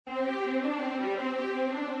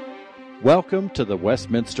Welcome to the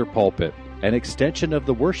Westminster Pulpit, an extension of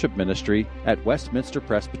the worship ministry at Westminster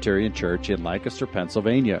Presbyterian Church in Lancaster,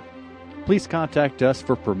 Pennsylvania. Please contact us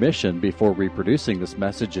for permission before reproducing this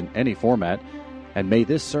message in any format, and may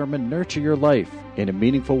this sermon nurture your life in a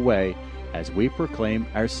meaningful way as we proclaim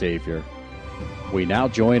our Savior. We now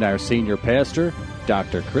join our senior pastor,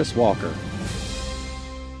 Dr. Chris Walker.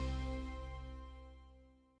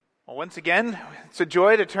 Well, once again, it's a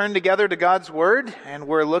joy to turn together to God's Word, and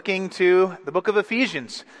we're looking to the book of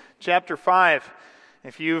Ephesians, chapter 5.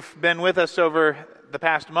 If you've been with us over the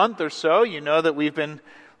past month or so, you know that we've been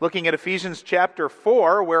looking at Ephesians chapter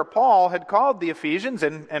 4, where Paul had called the Ephesians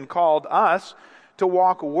and called us to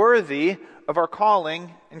walk worthy of our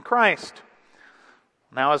calling in Christ.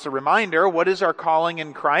 Now, as a reminder, what is our calling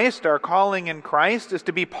in Christ? Our calling in Christ is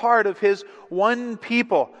to be part of His one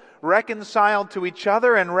people, reconciled to each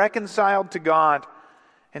other and reconciled to God,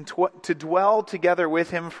 and to dwell together with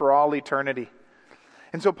Him for all eternity.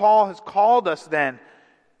 And so Paul has called us then.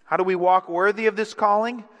 How do we walk worthy of this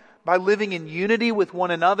calling? By living in unity with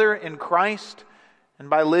one another in Christ, and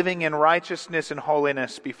by living in righteousness and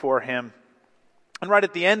holiness before Him. And right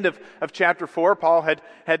at the end of chapter 4, Paul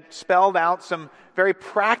had spelled out some very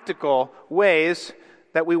practical ways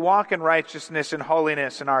that we walk in righteousness and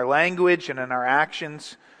holiness in our language and in our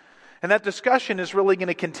actions. And that discussion is really going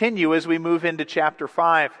to continue as we move into chapter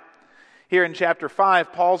 5. Here in chapter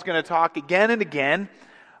 5, Paul's going to talk again and again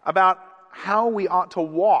about how we ought to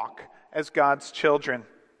walk as God's children.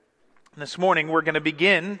 And this morning, we're going to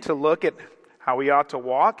begin to look at how we ought to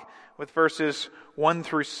walk with verses 1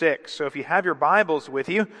 through 6. So if you have your Bibles with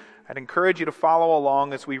you, I'd encourage you to follow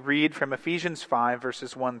along as we read from Ephesians 5,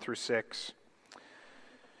 verses 1 through 6.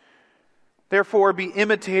 Therefore, be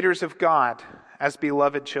imitators of God as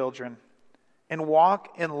beloved children, and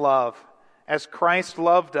walk in love, as Christ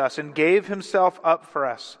loved us and gave Himself up for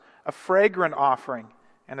us, a fragrant offering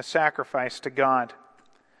and a sacrifice to God.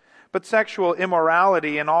 But sexual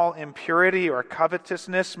immorality and all impurity or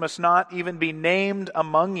covetousness must not even be named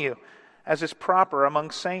among you, as is proper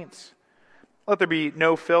among saints. Let there be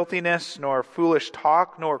no filthiness, nor foolish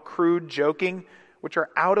talk, nor crude joking, which are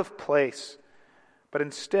out of place. But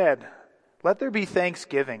instead, let there be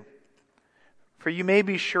thanksgiving. For you may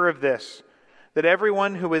be sure of this, that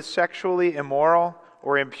everyone who is sexually immoral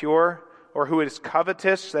or impure, or who is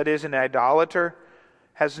covetous, that is, an idolater,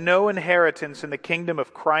 has no inheritance in the kingdom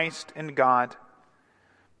of Christ and God.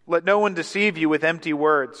 Let no one deceive you with empty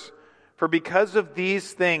words, for because of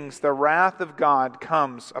these things the wrath of God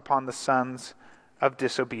comes upon the sons of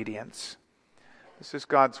disobedience. This is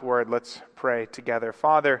God's word. Let's pray together.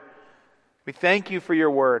 Father, we thank You for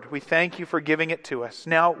Your word. We thank You for giving it to us.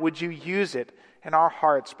 Now, would You use it in our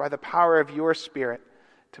hearts by the power of Your Spirit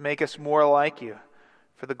to make us more like You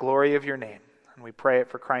for the glory of Your name. And we pray it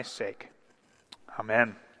for Christ's sake.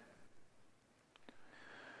 Amen.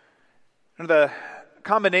 And the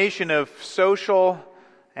combination of social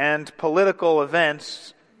and political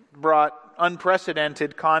events brought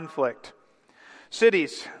unprecedented conflict.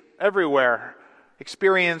 Cities everywhere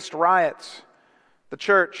experienced riots. The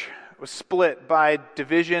church was split by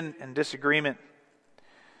division and disagreement.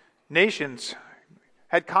 Nations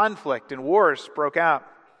had conflict and wars broke out.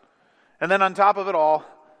 And then on top of it all,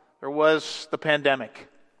 there was the pandemic.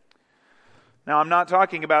 Now, I'm not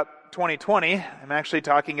talking about 2020. I'm actually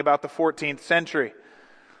talking about the 14th century.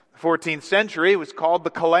 The 14th century was called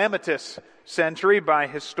the calamitous century by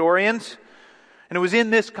historians. And it was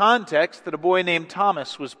in this context that a boy named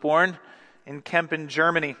Thomas was born in Kempen,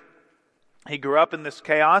 Germany. He grew up in this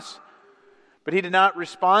chaos, but he did not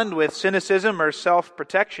respond with cynicism or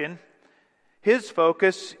self-protection. His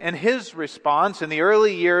focus and his response in the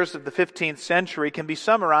early years of the 15th century can be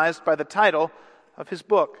summarized by the title of his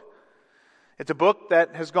book. It's a book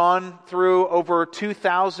that has gone through over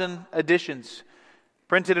 2,000 editions,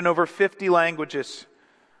 printed in over 50 languages.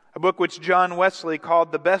 A book which John Wesley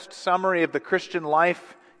called the best summary of the Christian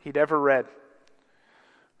life he'd ever read.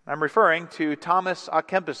 I'm referring to Thomas à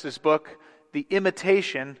Kempis's book, The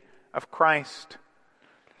Imitation of Christ.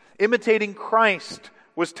 Imitating Christ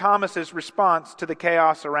was Thomas's response to the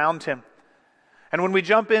chaos around him. And when we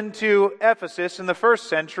jump into Ephesus in the first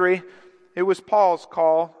century, it was Paul's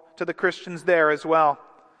call to the Christians there as well.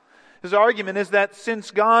 His argument is that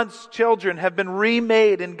since God's children have been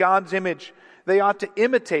remade in God's image, they ought to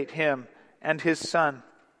imitate Him and His Son.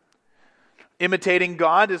 Imitating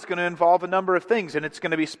God is going to involve a number of things, and it's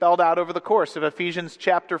going to be spelled out over the course of Ephesians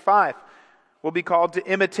chapter 5. We'll be called to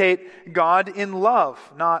imitate God in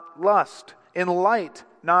love, not lust, in light,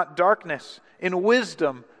 not darkness, in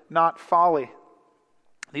wisdom, not folly.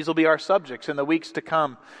 These will be our subjects in the weeks to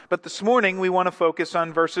come. But this morning we want to focus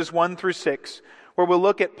on verses 1 through 6, where we'll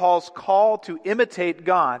look at Paul's call to imitate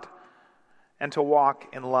God and to walk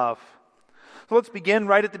in love. So let's begin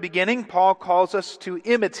right at the beginning. Paul calls us to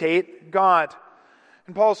imitate God.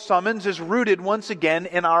 And Paul's summons is rooted once again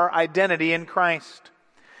in our identity in Christ.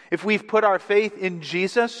 If we've put our faith in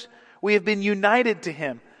Jesus, we have been united to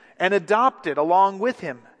Him and adopted along with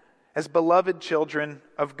Him as beloved children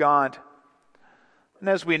of God. And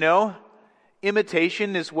as we know,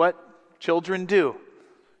 imitation is what children do.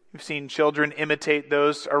 You've seen children imitate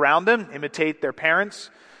those around them, imitate their parents.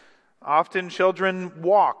 Often children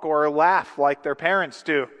walk or laugh like their parents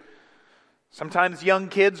do. Sometimes young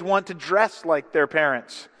kids want to dress like their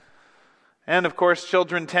parents. And of course,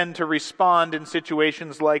 children tend to respond in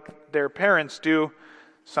situations like their parents do,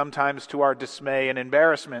 sometimes to our dismay and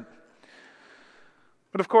embarrassment.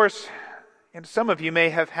 But of course, and some of you may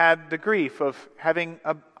have had the grief of having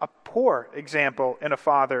a poor example in a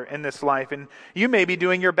father in this life, and you may be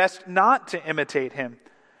doing your best not to imitate him.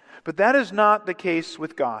 But that is not the case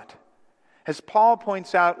with God. As Paul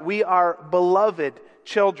points out, we are beloved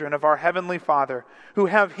children of our Heavenly Father, who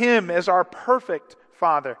have Him as our perfect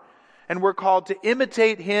Father. And we're called to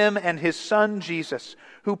imitate Him and His Son Jesus,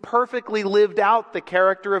 who perfectly lived out the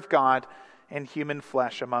character of God in human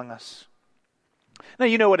flesh among us. Now,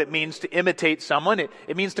 you know what it means to imitate someone.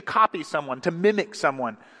 It means to copy someone, to mimic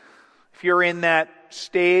someone. If you're in that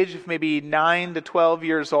stage of maybe 9 to 12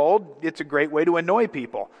 years old, it's a great way to annoy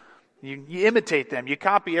people. You imitate them. You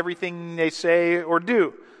copy everything they say or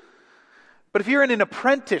do. But if you're in an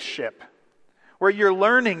apprenticeship where you're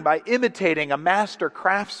learning by imitating a master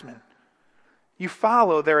craftsman, you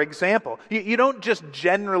follow their example. You don't just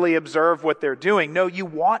generally observe what they're doing. No, you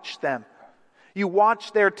watch them. You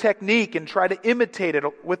watch their technique and try to imitate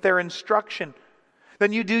it with their instruction.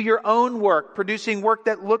 Then you do your own work, producing work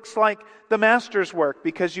that looks like the master's work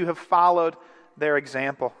because you have followed their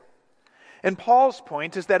example. And Paul's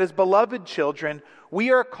point is that as beloved children, we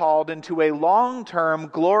are called into a long-term,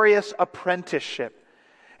 glorious apprenticeship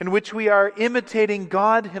in which we are imitating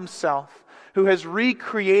God Himself, who has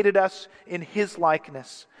recreated us in His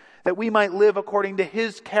likeness, that we might live according to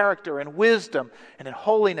His character and wisdom and in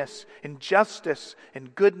holiness, in justice, in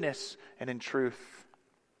goodness, and in truth.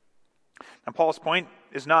 Now, Paul's point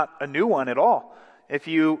is not a new one at all. If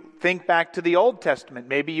you think back to the Old Testament,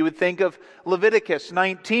 maybe you would think of Leviticus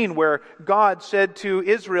 19, where God said to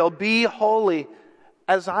Israel, "Be holy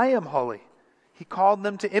as I am holy." He called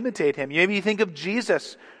them to imitate Him. Maybe you think of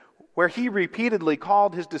Jesus, where He repeatedly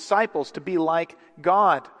called His disciples to be like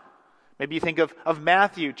God. Maybe you think of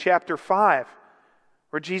Matthew chapter 5,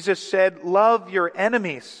 where Jesus said, "Love your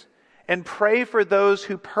enemies and pray for those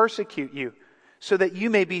who persecute you, so that you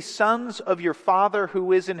may be sons of your Father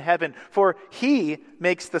who is in heaven. For He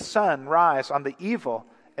makes the sun rise on the evil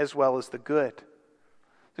as well as the good."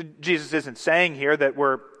 So Jesus isn't saying here that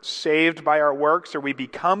we're saved by our works or we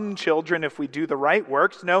become children if we do the right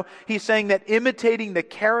works. No, He's saying that imitating the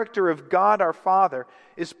character of God our Father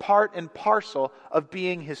is part and parcel of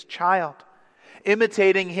being His child.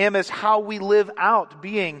 Imitating Him is how we live out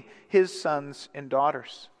being His sons and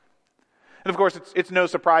daughters. And of course, it's no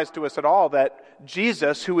surprise to us at all that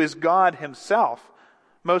Jesus, who is God Himself,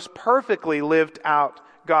 most perfectly lived out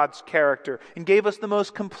God's character and gave us the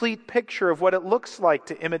most complete picture of what it looks like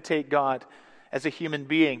to imitate God as a human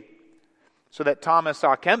being. So that Thomas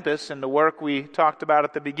à Kempis, in the work we talked about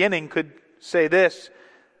at the beginning, could say this: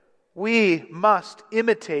 we must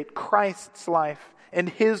imitate Christ's life and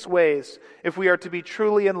His ways if we are to be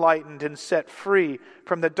truly enlightened and set free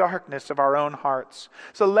from the darkness of our own hearts.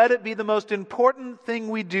 So let it be the most important thing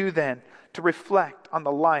we do then to reflect on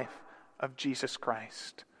the life of Jesus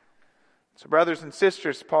Christ. So brothers and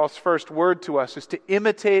sisters, Paul's first word to us is to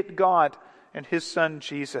imitate God and His Son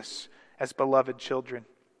Jesus as beloved children.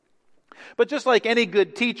 But just like any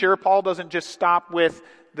good teacher, Paul doesn't just stop with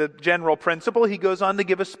the general principle. He goes on to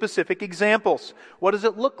give us specific examples. What does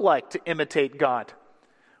it look like to imitate God?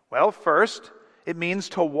 Well, first, it means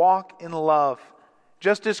to walk in love,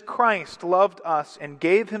 just as Christ loved us and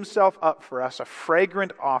gave Himself up for us, a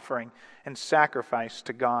fragrant offering and sacrifice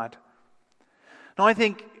to God. Now, I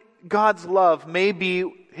think God's love may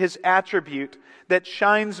be His attribute that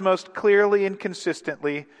shines most clearly and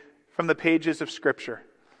consistently from the pages of Scripture.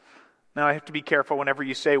 Now, I have to be careful whenever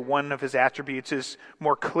you say one of His attributes is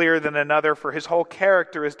more clear than another, for His whole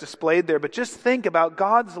character is displayed there. But just think about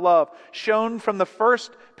God's love shown from the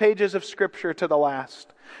first pages of Scripture to the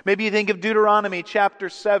last. Maybe you think of Deuteronomy chapter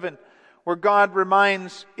 7, where God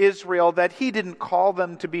reminds Israel that He didn't call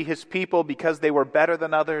them to be His people because they were better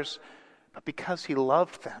than others, but because He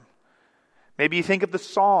loved them. Maybe you think of the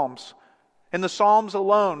Psalms. In the Psalms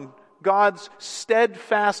alone, God's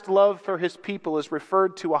steadfast love for his people is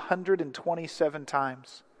referred to 127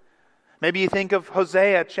 times. Maybe you think of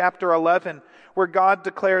Hosea chapter 11, where God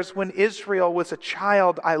declares, when Israel was a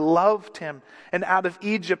child, I loved him, and out of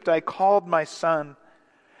Egypt I called my son.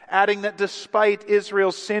 Adding that despite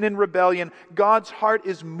Israel's sin and rebellion, God's heart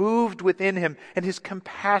is moved within him, and his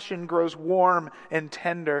compassion grows warm and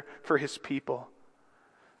tender for his people.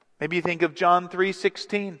 Maybe you think of John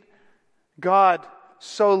 3:16. God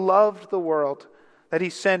so loved the world that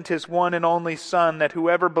he sent his one and only Son, that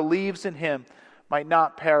whoever believes in him might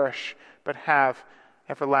not perish, but have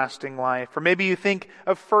everlasting life. Or maybe you think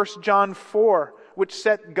of 1 John 4, which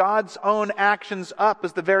set God's own actions up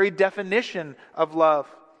as the very definition of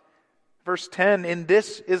love. Verse 10, in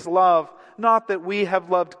this is love, not that we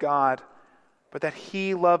have loved God, but that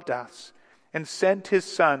he loved us and sent his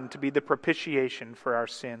Son to be the propitiation for our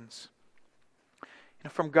sins.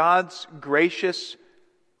 From God's gracious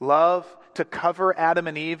love to cover Adam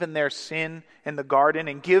and Eve in their sin in the garden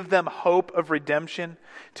and give them hope of redemption,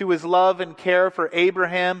 to his love and care for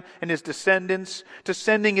Abraham and his descendants, to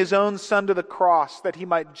sending his own Son to the cross that he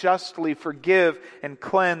might justly forgive and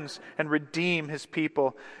cleanse and redeem his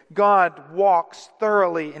people. God walks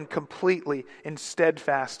thoroughly and completely in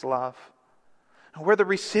steadfast love. And we're the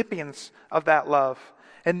recipients of that love.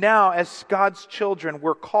 And now, as God's children,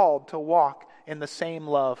 we're called to walk in the same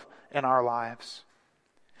love in our lives.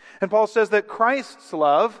 And Paul says that Christ's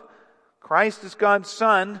love, Christ is God's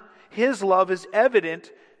Son, his love is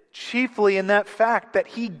evident chiefly in that fact that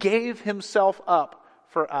he gave himself up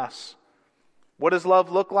for us. What does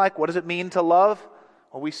love look like? What does it mean to love?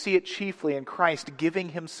 Well, we see it chiefly in Christ giving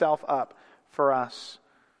himself up for us.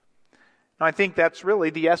 Now, I think that's really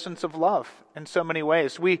the essence of love in so many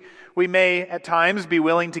ways. We may at times be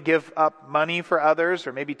willing to give up money for others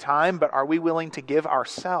or maybe time, but are we willing to give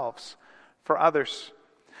ourselves for others?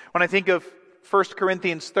 When I think of 1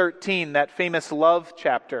 Corinthians 13, that famous love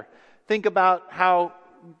chapter, think about how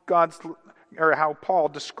Paul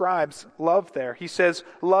describes love there. He says,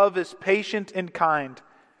 love is patient and kind.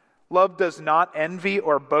 Love does not envy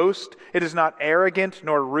or boast. It is not arrogant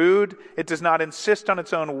nor rude. It does not insist on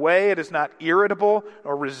its own way. It is not irritable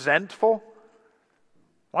or resentful.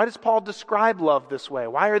 Why does Paul describe love this way?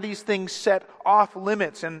 Why are these things set off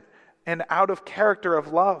limits and out of character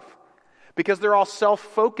of love? Because they're all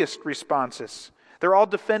self-focused responses. They're all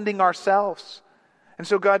defending ourselves. And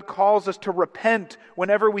so God calls us to repent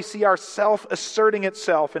whenever we see ourself asserting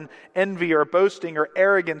itself in envy or boasting or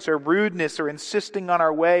arrogance or rudeness or insisting on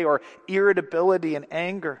our way or irritability and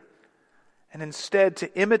anger. And instead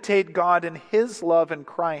to imitate God in his love in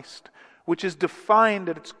Christ, which is defined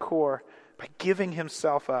at its core by giving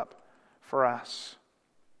himself up for us.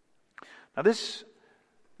 Now this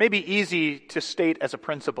may be easy to state as a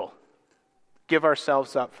principle. Give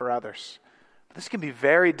ourselves up for others. But this can be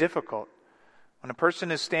very difficult when a person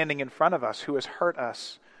is standing in front of us who has hurt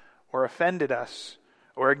us or offended us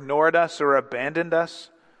or ignored us or abandoned us.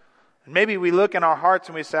 And maybe we look in our hearts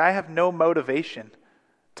and we say, I have no motivation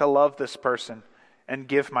to love this person and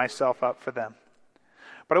give myself up for them.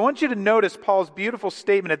 But I want you to notice Paul's beautiful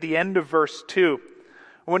statement at the end of verse 2.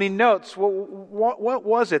 When he notes, what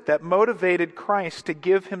was it that motivated Christ to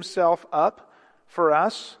give himself up for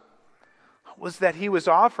us? Was that he was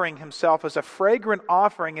offering himself as a fragrant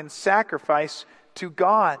offering and sacrifice to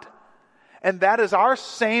God. And that is our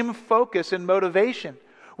same focus and motivation.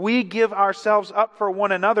 We give ourselves up for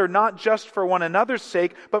one another, not just for one another's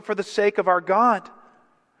sake, but for the sake of our God.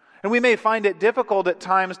 And we may find it difficult at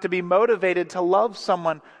times to be motivated to love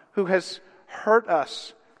someone who has hurt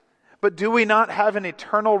us. But do we not have an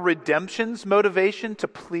eternal redemption's motivation to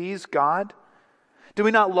please God? Do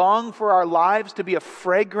we not long for our lives to be a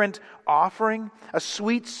fragrant offering, a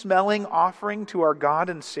sweet-smelling offering to our God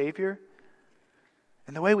and Savior?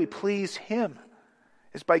 And the way we please him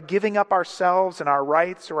is by giving up ourselves and our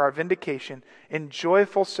rights or our vindication in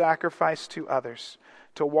joyful sacrifice to others,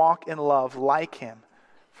 to walk in love like him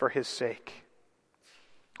for his sake.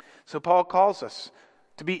 So Paul calls us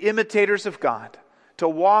to be imitators of God, to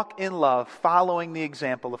walk in love, following the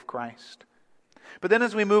example of Christ. But then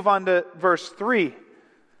as we move on to verse 3,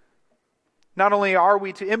 not only are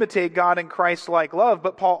we to imitate God in Christ-like love,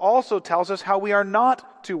 but Paul also tells us how we are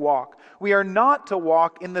not to walk. We are not to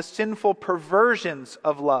walk in the sinful perversions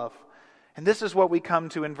of love. And this is what we come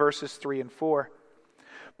to in verses 3 and 4.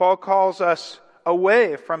 Paul calls us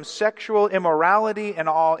away from sexual immorality and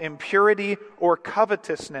all impurity or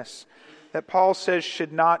covetousness that Paul says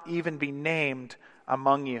should not even be named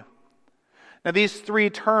among you. Now, these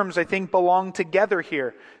three terms, I think, belong together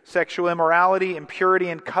here. Sexual immorality, impurity,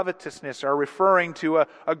 and covetousness are referring to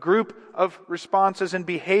a group of responses and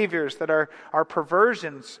behaviors that are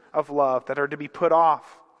perversions of love that are to be put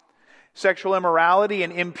off. Sexual immorality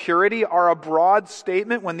and impurity are a broad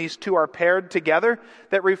statement when these two are paired together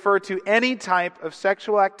that refer to any type of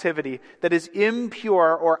sexual activity that is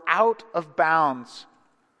impure or out of bounds,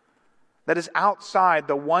 that is outside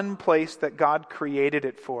the one place that God created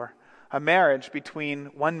it for. A marriage between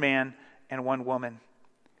one man and one woman.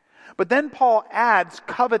 But then Paul adds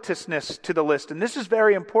covetousness to the list. And this is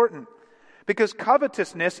very important because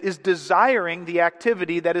covetousness is desiring the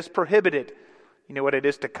activity that is prohibited. You know what it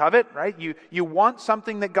is to covet, right? You want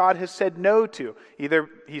something that God has said no to. Either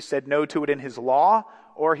he said no to it in his law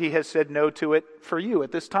or he has said no to it for you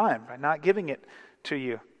at this time by not giving it to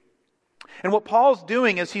you. And what Paul's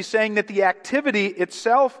doing is he's saying that the activity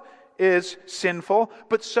itself is sinful,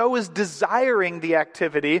 but so is desiring the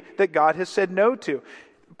activity that God has said no to.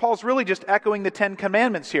 Paul's really just echoing the 10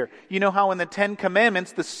 Commandments here. You know how in the 10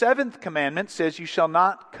 Commandments, the 7th commandment says you shall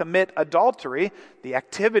not commit adultery. The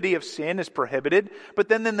activity of sin is prohibited. But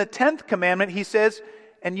then in the 10th commandment, he says,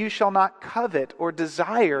 and you shall not covet or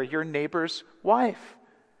desire your neighbor's wife.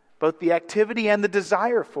 Both the activity and the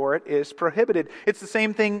desire for it is prohibited. It's the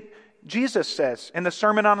same thing Jesus says in the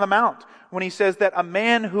Sermon on the Mount when he says that a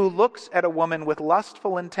man who looks at a woman with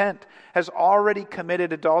lustful intent has already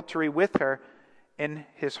committed adultery with her in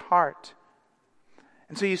his heart.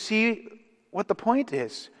 And so you see what the point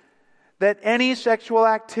is. That any sexual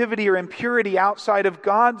activity or impurity outside of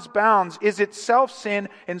God's bounds is itself sin,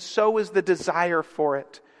 and so is the desire for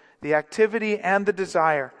it. The activity and the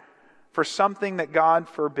desire for something that God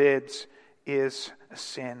forbids is a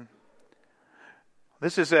sin.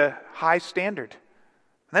 This is a high standard.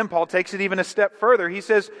 And then Paul takes it even a step further. He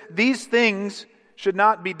says these things should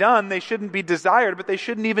not be done, they shouldn't be desired, but they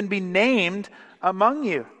shouldn't even be named among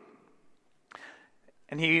you.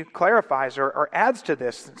 And he clarifies or adds to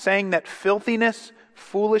this, saying that filthiness,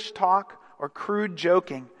 foolish talk, or crude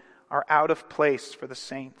joking are out of place for the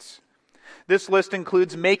saints. This list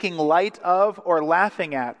includes making light of or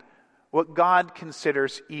laughing at what God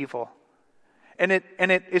considers evil. And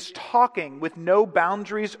it is talking with no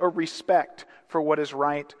boundaries or respect for what is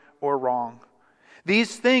right or wrong.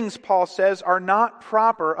 These things, Paul says, are not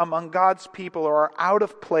proper among God's people or are out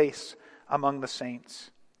of place among the saints.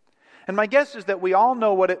 And my guess is that we all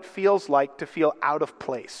know what it feels like to feel out of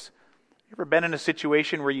place. You ever been in a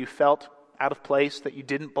situation where you felt out of place, that you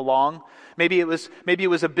didn't belong? Maybe it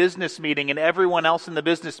was a business meeting and everyone else in the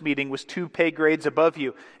business meeting was 2 pay grades above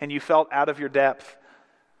you and you felt out of your depth.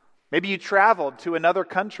 Maybe you traveled to another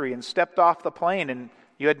country and stepped off the plane and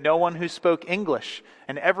you had no one who spoke English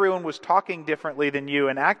and everyone was talking differently than you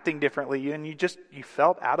and acting differently and you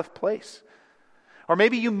felt out of place. Or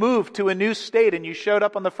maybe you moved to a new state and you showed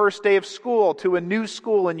up on the first day of school to a new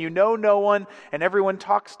school and you know no one and everyone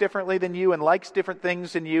talks differently than you and likes different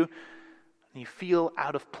things than you and you feel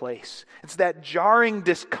out of place. It's that jarring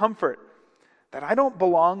discomfort that I don't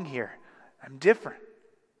belong here. I'm different.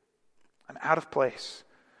 I'm out of place.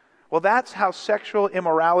 Well, that's how sexual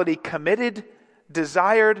immorality committed,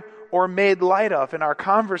 desired, or made light of in our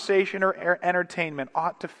conversation or entertainment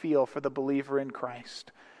ought to feel for the believer in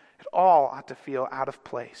Christ. It all ought to feel out of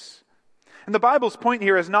place. And the Bible's point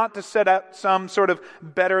here is not to set out some sort of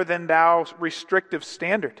better than thou restrictive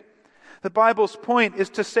standard. The Bible's point is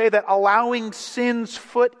to say that allowing sin's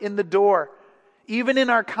foot in the door, even in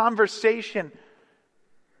our conversation,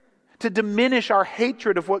 to diminish our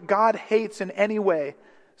hatred of what God hates in any way,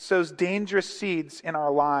 sows dangerous seeds in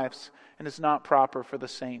our lives and is not proper for the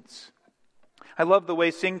saints. I love the way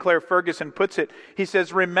Sinclair Ferguson puts it. He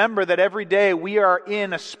says, remember that every day we are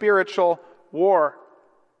in a spiritual war.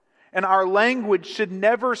 And our language should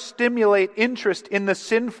never stimulate interest in the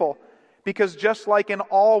sinful, because just like in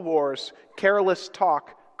all wars, careless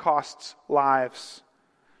talk costs lives.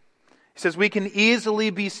 He says we can easily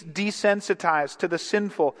be desensitized to the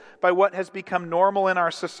sinful by what has become normal in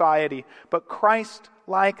our society, but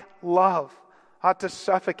Christ-like love ought to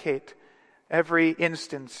suffocate every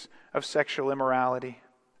instance of sexual immorality.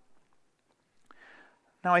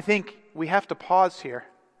 Now I think we have to pause here.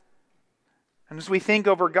 And as we think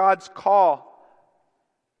over God's call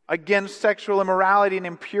against sexual immorality and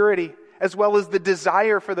impurity, as well as the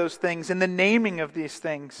desire for those things and the naming of these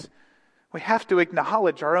things, we have to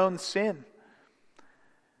acknowledge our own sin.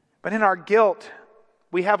 But in our guilt,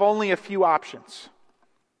 we have only a few options.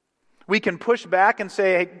 We can push back and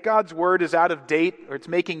say, hey, God's word is out of date, or it's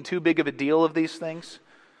making too big of a deal of these things.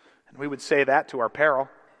 And we would say that to our peril.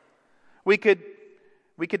 We could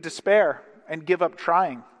despair and give up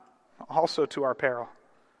trying. also to our peril.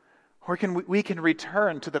 Or we can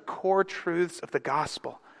return to the core truths of the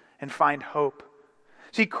gospel and find hope.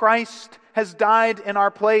 See, Christ has died in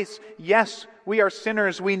our place. Yes, we are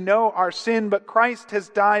sinners. We know our sin, but Christ has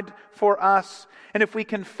died for us. And if we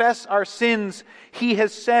confess our sins, He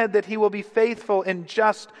has said that He will be faithful and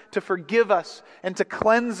just to forgive us and to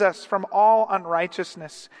cleanse us from all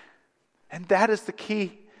unrighteousness. And that is the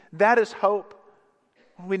key. That is hope.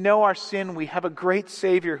 When we know our sin, we have a great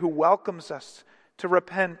Savior who welcomes us to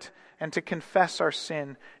repent and to confess our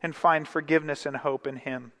sin and find forgiveness and hope in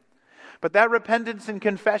Him. But that repentance and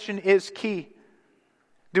confession is key.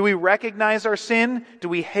 Do we recognize our sin? Do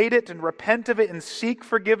we hate it and repent of it and seek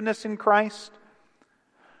forgiveness in Christ?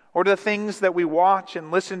 Or do the things that we watch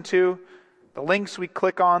and listen to, the links we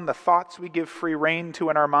click on, the thoughts we give free rein to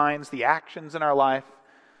in our minds, the actions in our life,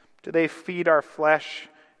 do they feed our flesh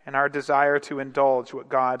and our desire to indulge what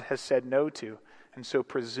God has said no to, and so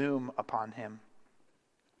presume upon Him?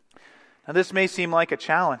 Now this may seem like a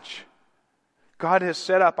challenge. God has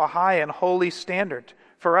set up a high and holy standard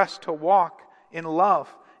for us to walk in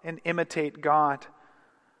love and imitate God.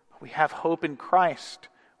 We have hope in Christ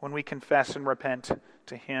when we confess and repent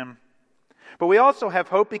to Him. But we also have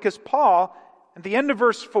hope because Paul, at the end of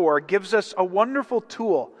verse 4, gives us a wonderful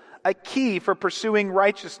tool, a key for pursuing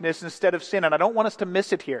righteousness instead of sin. And I don't want us to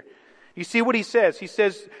miss it here. You see what he says? He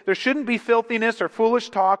says there shouldn't be filthiness or foolish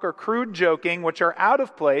talk or crude joking, which are out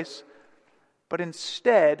of place, but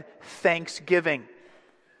instead thanksgiving.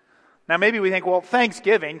 Now maybe we think, well,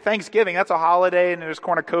 Thanksgiving, that's a holiday and there's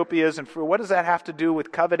cornucopias and food. What does that have to do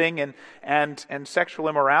with coveting and sexual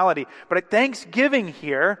immorality? But Thanksgiving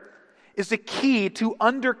here is the key to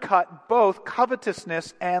undercut both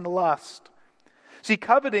covetousness and lust. See,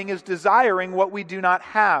 coveting is desiring what we do not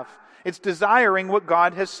have. It's desiring what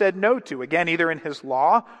God has said no to, again, either in His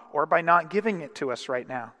law or by not giving it to us right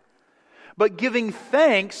now. But giving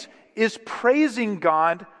thanks is praising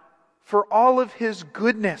God for all of His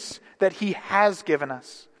goodness that He has given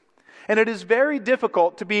us. And it is very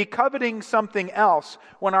difficult to be coveting something else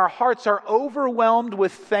when our hearts are overwhelmed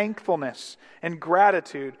with thankfulness and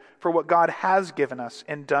gratitude for what God has given us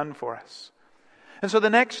and done for us. And so the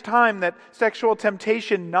next time that sexual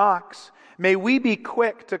temptation knocks, may we be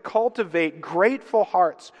quick to cultivate grateful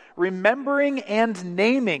hearts, remembering and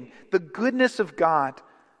naming the goodness of God.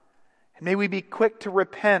 And may we be quick to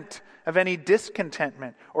repent of any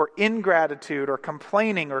discontentment or ingratitude or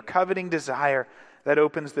complaining or coveting desire that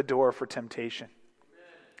opens the door for temptation.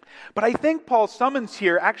 But I think Paul's summons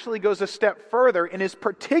here actually goes a step further and is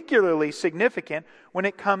particularly significant when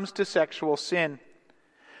it comes to sexual sin.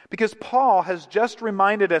 Because Paul has just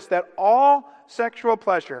reminded us that all sexual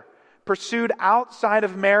pleasure pursued outside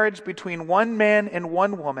of marriage between one man and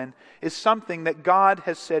one woman is something that God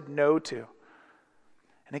has said no to.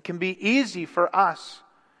 And it can be easy for us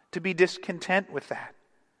to be discontent with that.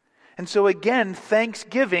 And so again,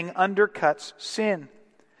 thanksgiving undercuts sin.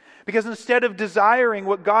 Because instead of desiring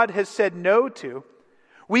what God has said no to,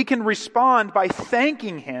 we can respond by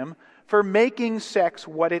thanking Him for making sex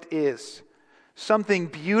what it is. Something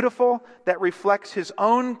beautiful that reflects His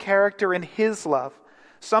own character and His love.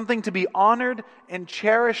 Something to be honored and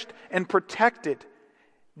cherished and protected,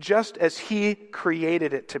 just as He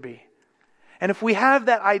created it to be. And if we have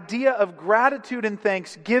that idea of gratitude and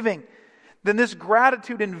thanksgiving, then this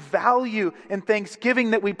gratitude and value and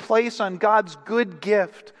thanksgiving that we place on God's good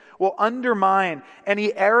gift will undermine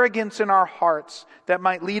any arrogance in our hearts that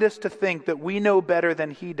might lead us to think that we know better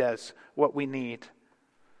than He does what we need.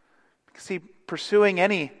 See, pursuing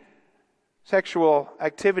any sexual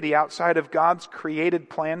activity outside of God's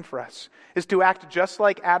created plan for us is to act just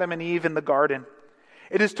like Adam and Eve in the garden.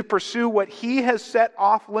 It is to pursue what He has set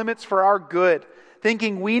off limits for our good,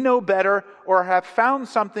 thinking we know better or have found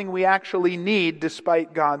something we actually need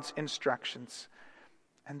despite God's instructions.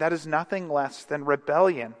 And that is nothing less than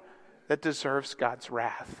rebellion that deserves God's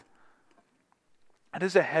wrath. That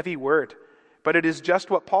is a heavy word, but it is just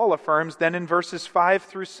what Paul affirms then in verses 5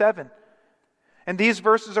 through 7. And these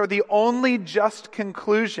verses are the only just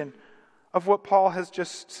conclusion of what Paul has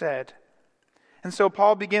just said. And so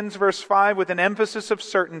Paul begins verse 5 with an emphasis of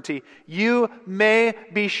certainty. You may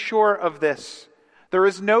be sure of this. There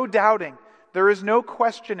is no doubting. There is no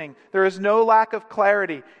questioning. There is no lack of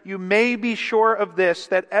clarity. You may be sure of this,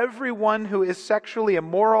 that everyone who is sexually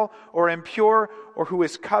immoral or impure or who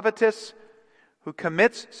is covetous, who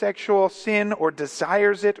commits sexual sin or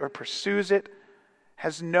desires it or pursues it,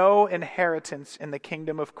 has no inheritance in the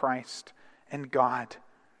kingdom of Christ and God.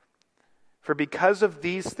 For because of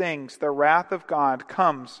these things, the wrath of God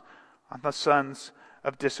comes on the sons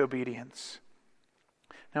of disobedience.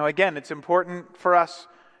 Now again, it's important for us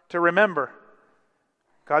to remember.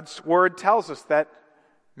 God's word tells us that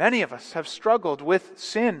many of us have struggled with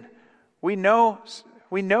sin. We know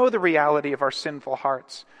the reality of our sinful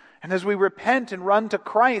hearts. And as we repent and run to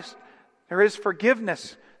Christ, there is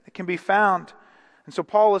forgiveness that can be found. And so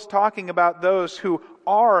Paul is talking about those who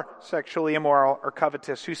are sexually immoral or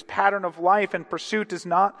covetous, whose pattern of life and pursuit is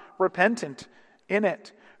not repentant in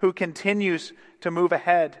it, who continues to move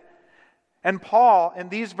ahead. And Paul, in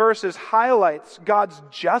these verses, highlights God's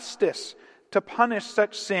justice to punish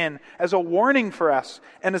such sin as a warning for us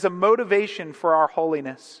and as a motivation for our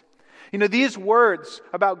holiness. You know, these words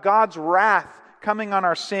about God's wrath coming on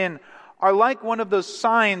our sin are like one of those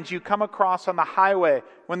signs you come across on the highway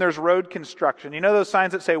when there's road construction. You know those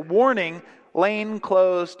signs that say, warning, lane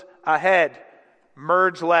closed ahead,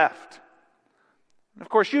 merge left. Of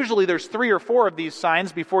course, usually there's 3 or 4 of these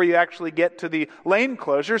signs before you actually get to the lane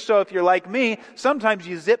closure. So if you're like me, sometimes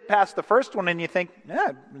you zip past the first one and you think,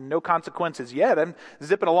 no consequences yet. I'm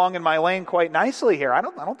zipping along in my lane quite nicely here. I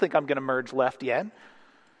don't think I'm going to merge left yet.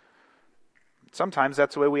 Sometimes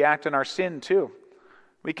that's the way we act in our sin too.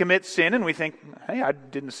 We commit sin and we think, hey, I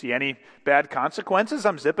didn't see any bad consequences.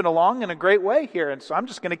 I'm zipping along in a great way here, and so I'm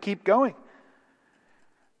just going to keep going.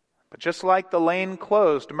 But just like the lane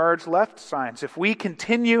closed, merge left signs, if we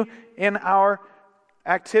continue in our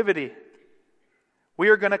activity, we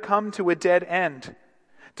are going to come to a dead end.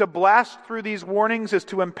 To blast through these warnings is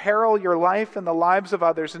to imperil your life and the lives of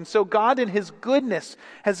others. And so God in His goodness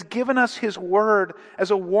has given us His word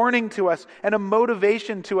as a warning to us and a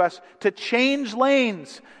motivation to us to change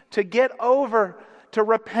lanes, to get over, to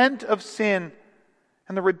repent of sin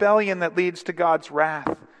and the rebellion that leads to God's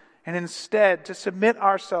wrath. And instead to submit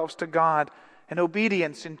ourselves to God in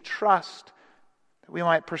obedience and trust that we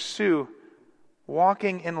might pursue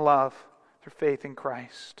walking in love through faith in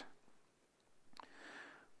Christ.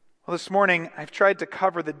 Well, this morning I've tried to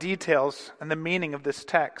cover the details and the meaning of this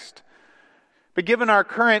text. But given our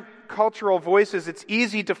current cultural voices, it's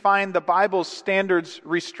easy to find the Bible's standards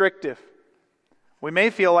restrictive. We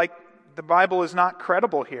may feel like the Bible is not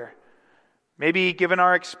credible here. Maybe given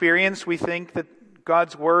our experience, we think that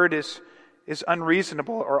God's word is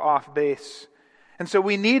unreasonable or off base. And so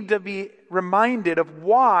we need to be reminded of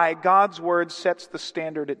why God's word sets the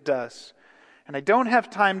standard it does. And I don't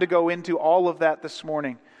have time to go into all of that this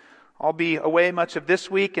morning. I'll be away much of this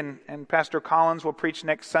week, and Pastor Collins will preach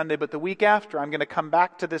next Sunday, but the week after I'm going to come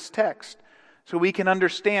back to this text so we can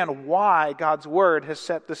understand why God's word has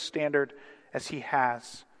set the standard as He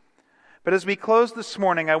has. But as we close this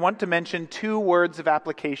morning, I want to mention 2 words of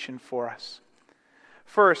application for us.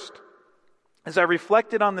 First, as I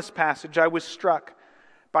reflected on this passage, I was struck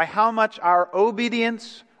by how much our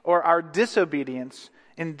obedience or our disobedience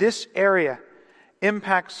in this area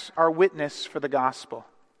impacts our witness for the gospel.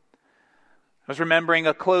 I was remembering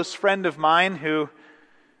a close friend of mine who,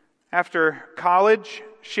 after college,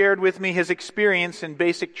 shared with me his experience in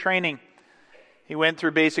basic training. He went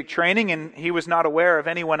through basic training and he was not aware of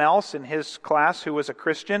anyone else in his class who was a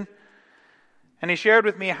Christian. And he shared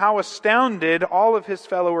with me how astounded all of his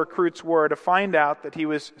fellow recruits were to find out that he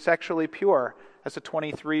was sexually pure as a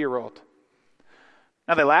 23-year-old.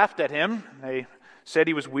 Now, they laughed at him. They said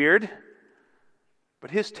he was weird. But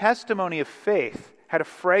his testimony of faith had a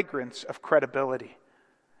fragrance of credibility.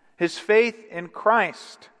 His faith in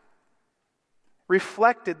Christ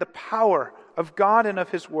reflected the power of God and of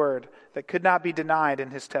His word that could not be denied in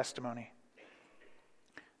his testimony.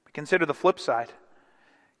 But consider the flip side.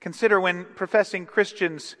 Consider when professing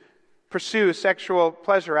Christians pursue sexual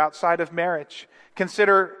pleasure outside of marriage.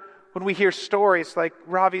 Consider when we hear stories like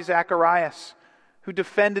Ravi Zacharias, who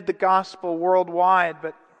defended the gospel worldwide,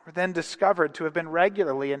 but were then discovered to have been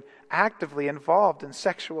regularly and actively involved in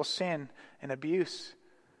sexual sin and abuse.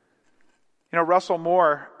 You know, Russell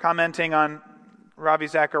Moore, commenting on Ravi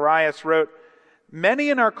Zacharias, wrote, "Many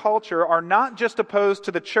in our culture are not just opposed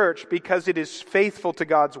to the church because it is faithful to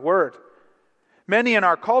God's word. Many in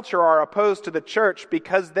our culture are opposed to the church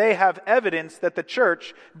because they have evidence that the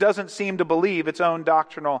church doesn't seem to believe its own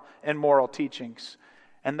doctrinal and moral teachings.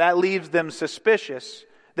 And that leaves them suspicious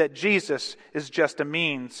that Jesus is just a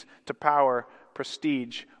means to power,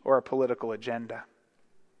 prestige, or a political agenda."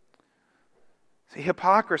 The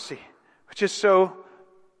hypocrisy, which is so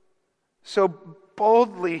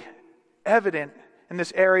boldly evident in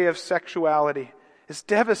this area of sexuality, is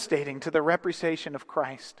devastating to the reputation of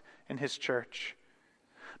Christ in His church.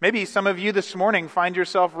 Maybe some of you this morning find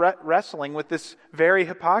yourself wrestling with this very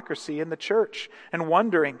hypocrisy in the church and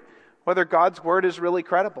wondering whether God's word is really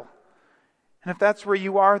credible. And if that's where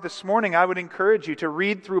you are this morning, I would encourage you to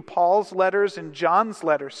read through Paul's letters and John's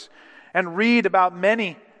letters and read about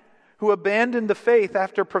many who abandoned the faith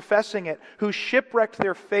after professing it, who shipwrecked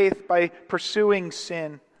their faith by pursuing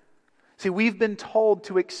sin. See, we've been told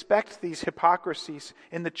to expect these hypocrisies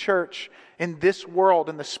in the church, in this world,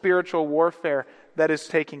 in the spiritual warfare that is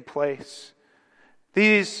taking place.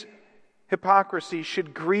 These hypocrisies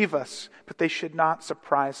should grieve us, but they should not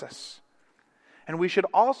surprise us. And we should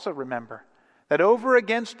also remember that over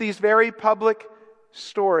against these very public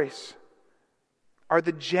stories are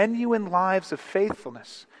the genuine lives of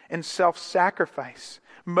faithfulness and self-sacrifice,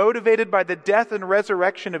 motivated by the death and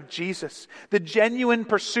resurrection of Jesus, the genuine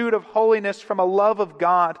pursuit of holiness from a love of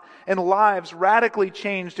God, and lives radically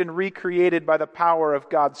changed and recreated by the power of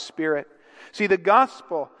God's Spirit. See, the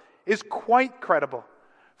gospel is quite credible,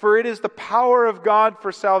 for it is the power of God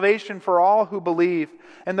for salvation for all who believe,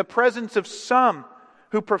 and the presence of some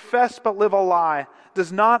who profess but live a lie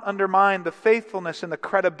does not undermine the faithfulness and the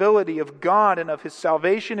credibility of God and of His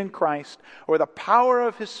salvation in Christ, or the power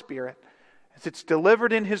of His Spirit, as it's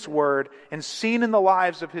delivered in His Word and seen in the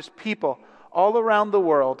lives of His people all around the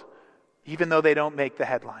world, even though they don't make the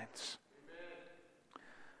headlines.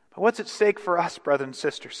 But what's at stake for us, brothers and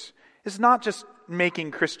sisters, is not just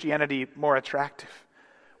making Christianity more attractive.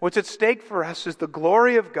 What's at stake for us is the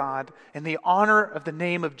glory of God and the honor of the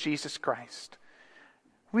name of Jesus Christ.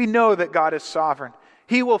 We know that God is sovereign.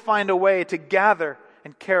 He will find a way to gather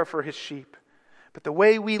and care for His sheep. But the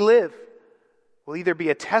way we live will either be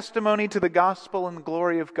a testimony to the gospel and the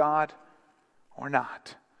glory of God or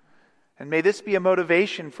not. And may this be a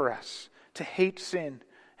motivation for us to hate sin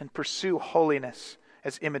and pursue holiness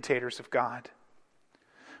as imitators of God.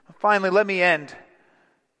 Finally, let me end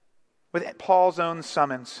with Paul's own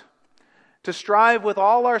summons to strive with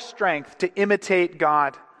all our strength to imitate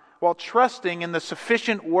God while trusting in the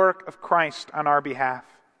sufficient work of Christ on our behalf.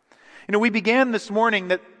 We began this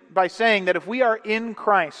morning by saying that if we are in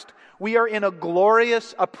Christ, we are in a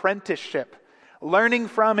glorious apprenticeship, learning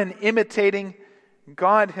from and imitating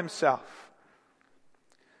God Himself.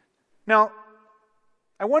 Now,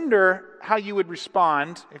 I wonder how you would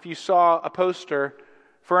respond if you saw a poster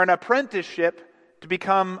for an apprenticeship to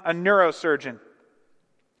become a neurosurgeon.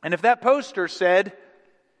 And if that poster said,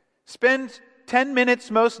 spend 10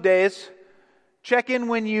 minutes most days, check in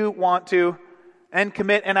when you want to, and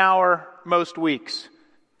commit an hour most weeks,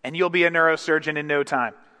 and you'll be a neurosurgeon in no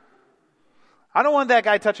time. I don't want that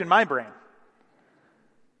guy touching my brain.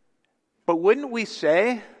 But wouldn't we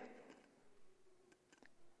say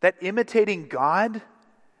that imitating God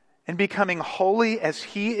and becoming holy as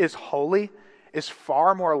He is holy is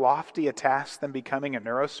far more lofty a task than becoming a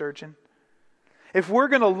neurosurgeon? If we're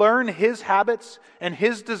going to learn His habits and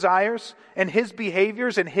His desires and His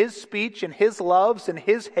behaviors and His speech and His loves and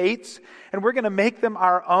His hates, and we're going to make them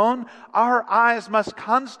our own, our eyes must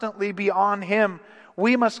constantly be on Him.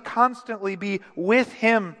 We must constantly be with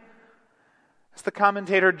Him. As the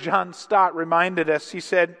commentator John Stott reminded us, he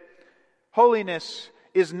said, holiness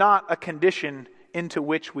is not a condition into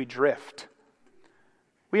which we drift.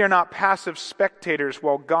 We are not passive spectators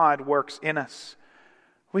while God works in us.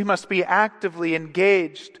 We must be actively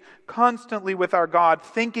engaged, constantly with our God,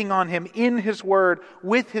 thinking on Him in His Word,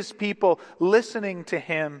 with His people, listening to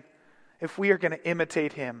Him, if we are going to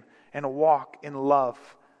imitate Him and walk in love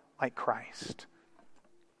like Christ.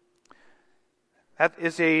 That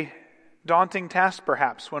is a daunting task,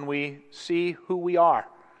 perhaps, when we see who we are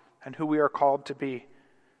and who we are called to be.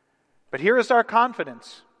 But here is our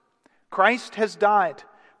confidence. Christ has died.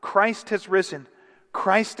 Christ has risen.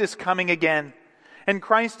 Christ is coming again. And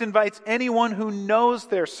Christ invites anyone who knows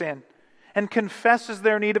their sin and confesses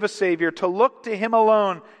their need of a Savior to look to Him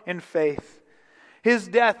alone in faith. His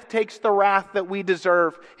death takes the wrath that we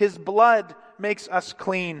deserve. His blood makes us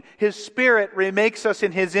clean. His Spirit remakes us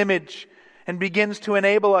in His image and begins to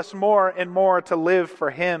enable us more and more to live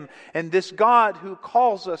for Him. And this God who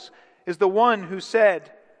calls us is the one who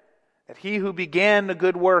said that He who began the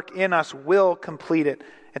good work in us will complete it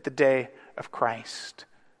at the day of Christ.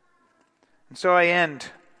 And so I end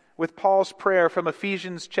with Paul's prayer from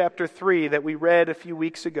Ephesians chapter 3 that we read a few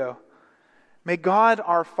weeks ago. May God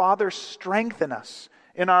our Father strengthen us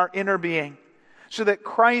in our inner being, so that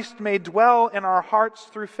Christ may dwell in our hearts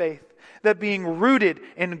through faith, that being rooted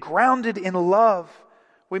and grounded in love,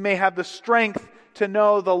 we may have the strength to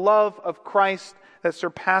know the love of Christ that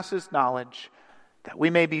surpasses knowledge, that we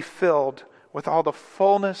may be filled with all the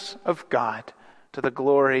fullness of God to the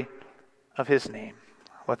glory of His name.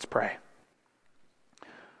 Let's pray.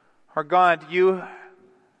 Our God, You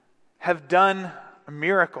have done a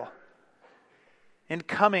miracle in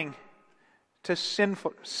coming to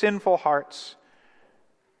sinful hearts,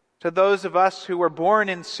 to those of us who were born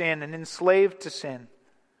in sin and enslaved to sin,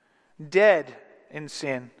 dead in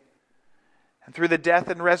sin, And through the death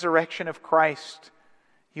and resurrection of Christ,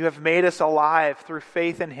 you have made us alive through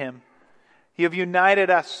faith in Him. You have united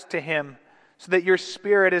us to Him so that your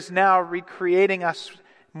Spirit is now recreating us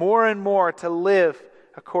more and more to live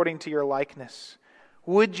according to your likeness.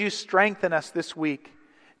 Would you strengthen us this week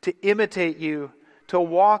to imitate you, to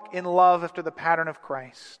walk in love after the pattern of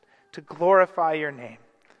Christ, to glorify your name.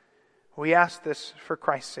 We ask this for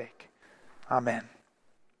Christ's sake. Amen.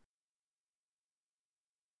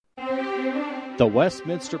 The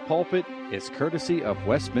Westminster Pulpit is courtesy of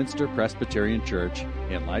Westminster Presbyterian Church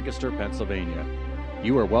in Lancaster, Pennsylvania.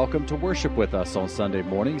 You are welcome to worship with us on Sunday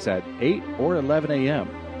mornings at 8 or 11 a.m.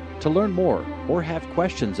 To learn more or have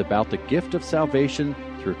questions about the gift of salvation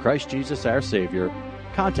through Christ Jesus our Savior,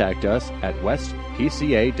 contact us at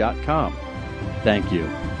westpca.com. Thank you,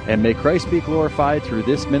 and may Christ be glorified through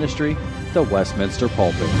this ministry, the Westminster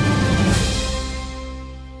Pulpit.